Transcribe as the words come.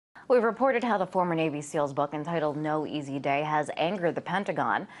We've reported how the former Navy SEAL's book entitled No Easy Day has angered the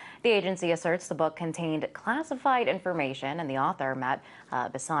Pentagon. The agency asserts the book contained classified information and the author, Matt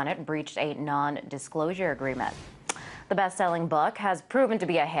Bissonnette, breached a non-disclosure agreement. The best-selling book has proven to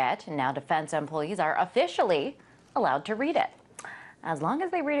be a hit, and now defense employees are officially allowed to read it, as long as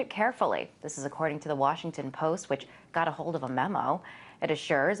they read it carefully. This is according to the Washington Post, which got a hold of a memo. It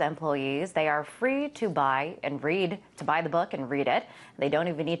assures employees they are free to buy the book and read it. They don't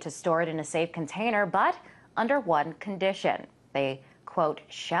even need to store it in a safe container, but under one condition. They, quote,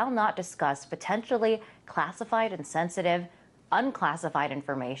 shall not discuss potentially classified and sensitive, unclassified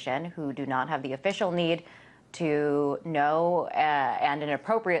information who do not have the official need to know and an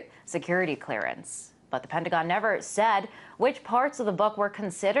appropriate security clearance. But the Pentagon never said which parts of the book were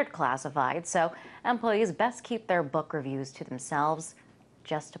considered classified, so employees best keep their book reviews to themselves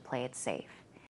just to play it safe.